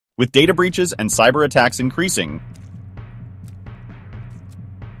with data breaches and cyber attacks increasing.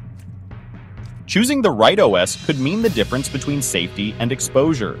 Choosing the right OS could mean the difference between safety and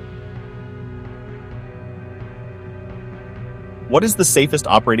exposure. What is the safest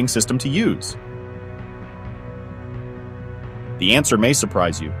operating system to use? The answer may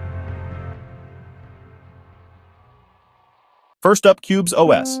surprise you. First up, Qubes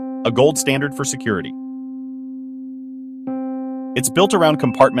OS, a gold standard for security. It's built around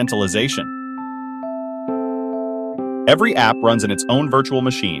compartmentalization. Every app runs in its own virtual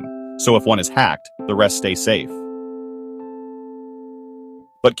machine, so if one is hacked, the rest stay safe.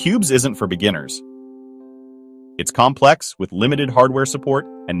 But Qubes isn't for beginners. It's complex, with limited hardware support,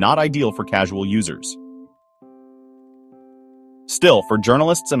 and not ideal for casual users. Still, for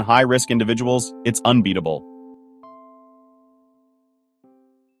journalists and high-risk individuals, it's unbeatable.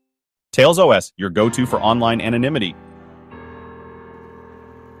 Tails OS, your go-to for online anonymity.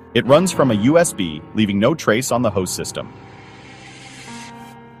 It runs from a USB, leaving no trace on the host system.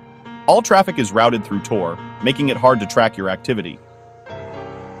 All traffic is routed through Tor, making it hard to track your activity.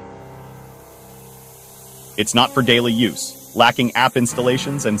 It's not for daily use, lacking app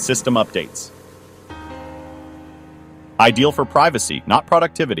installations and system updates. Ideal for privacy, not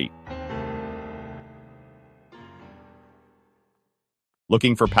productivity.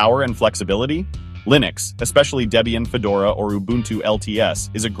 Looking for power and flexibility? Linux, especially Debian, Fedora, or Ubuntu LTS,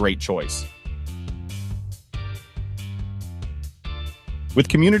 is a great choice. With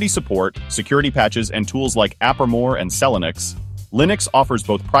community support, security patches, and tools like App-or-More and Selinux, Linux offers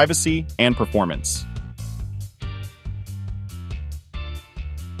both privacy and performance.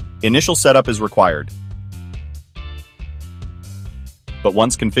 Initial setup is required. But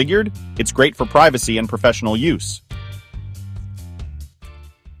once configured, it's great for privacy and professional use.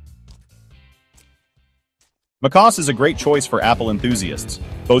 macOS is a great choice for Apple enthusiasts,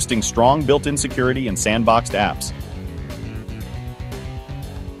 boasting strong built-in security and sandboxed apps.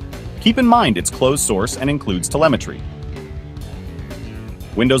 Keep in mind it's closed source and includes telemetry.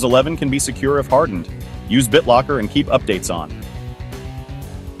 Windows 11 can be secure if hardened. Use BitLocker and keep updates on.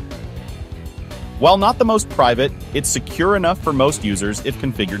 While not the most private, it's secure enough for most users if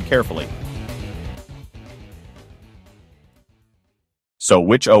configured carefully. So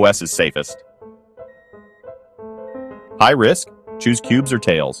which OS is safest? High risk? Choose Qubes or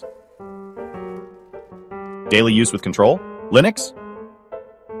Tails. Daily use with control? Linux?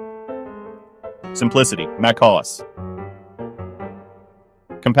 Simplicity, macOS.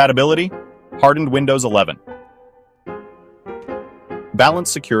 Compatibility? Hardened Windows 11.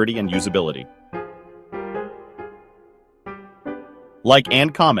 Balanced security and usability. Like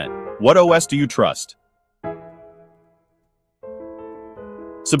and comment, what OS do you trust?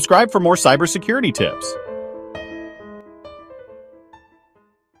 Subscribe for more cybersecurity tips.